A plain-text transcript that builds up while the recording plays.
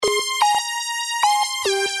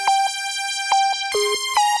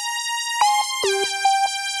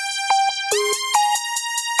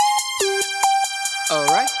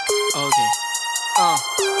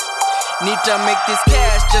Nita make this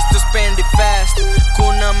cash just to spend it fast.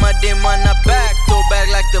 Kuna madem on the back, throw back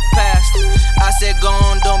like the past. I said go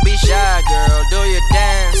on, don't be shy, girl, do your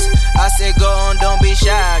dance. I said go on, don't be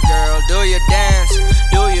shy, girl, do your dance,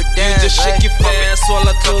 do your dance. You just shake it fast while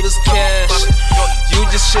I throw this cash. You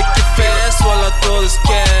just shake it fast while I throw this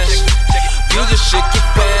cash. You just shake it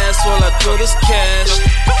fast while I throw this cash.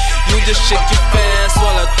 You just shake it fast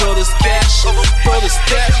while I throw this cash. Throw this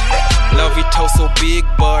cash. Love it how so big,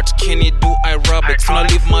 but can it do aerobics? When I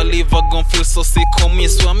leave my liver, gon' feel so sick on me.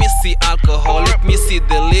 So I miss the alcohol, let me see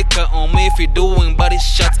the liquor on me. If you're doing body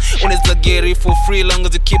shots, when it's a get it for free, long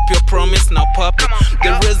as you keep your promise. Now pop it,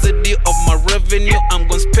 the residue of my revenue, I'm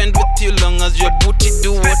gon' spend with you long as your booty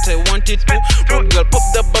do what I want it to. Rude girl, pop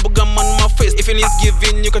that bubblegum on my face. If it needs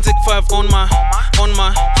giving, you can take 5 on my.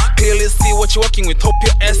 Clearly see what you're working with. Hope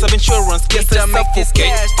your ass have insurance. Guess I make this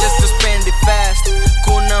cash just to spend it fast.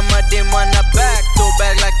 Kuna madem on the back, throw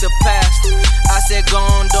back like the past. I said go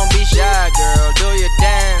on, don't be shy, girl, do your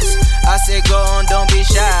dance. I said go on, don't be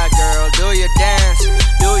shy, girl, do your dance,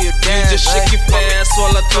 do your dance. You just shake it fast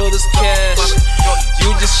while I throw this cash.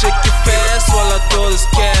 You just shake it fast while I throw this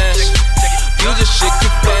cash. You just shake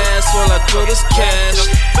it fast while I throw this cash.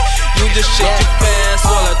 You just shake it fast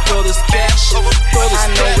while I throw this cash. I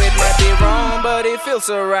know it might be wrong, but it feels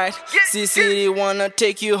so right. CCD wanna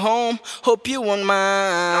take you home, hope you won't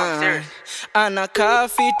mind. Ana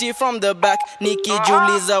Kafiti from the back, Nikki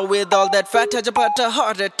Juliza with all that fat, hajapata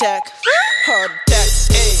heart attack. Heart attack.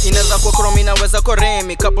 Inaweza kwa chrome, inaweza kwa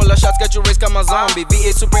remi. Couple of shots got you raised kama zombie.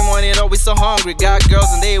 V8 Supreme on it, always so hungry. Got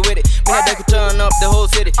girls and they with it. Mina deku turn up the whole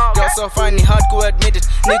city. Girls so fine, ni hard to admit it.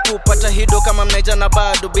 Nikupata hido kama mnaija na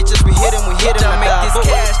bado. Bitches we hit 'em I make this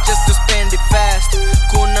cash just to spend it fast.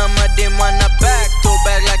 Kuna madem on the back, throw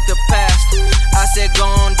back like the past. I said go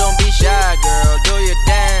on, don't be shy, girl, do your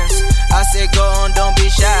dance. I said go on, don't be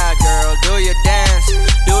shy, girl, do your dance,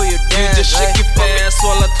 do your dance. You just shake it fast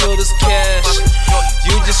while I throw this cash.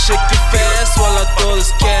 You just shake it fast while I throw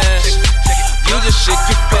this cash. You just shake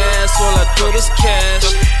it fast while I throw this cash.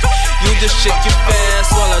 You just shake it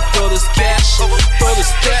fast while I throw this cash. Throw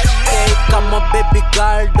this cash. Hey, come on baby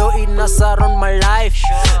girl, do inasa on my life.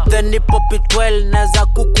 Then it pop it well, naza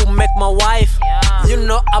kuku make my wife. You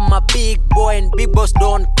know I'm a big boy and big boss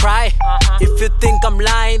don't cry. If you think I'm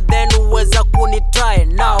lying, then uweza kuni try.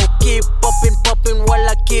 Now keep popping while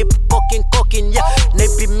I keep cocking, yeah.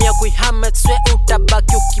 Naipimia kuihamet swe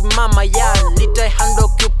utabaki ukimama, yeah. Nita handle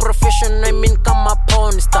ku profession, I mean kama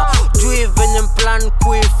porn star. Jui venye plan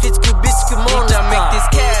kuifit kubiski monster. Nita make this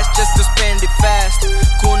cash just to spend it fast.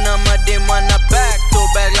 Kuna madem on the back, throw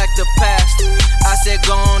back like the past. I said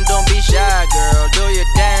go on, don't be shy, girl, do your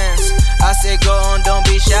dance. I said go on, don't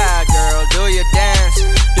be shy, girl, do your dance,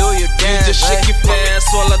 do your dance. You just shake it fast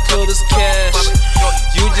while I throw this cash.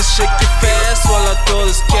 You just shake it fast while I throw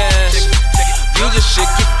this cash. You just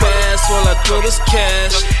shake it fast while I throw this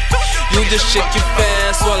cash. You just shake it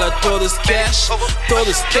fast while I throw this cash. Throw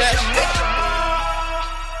this cash.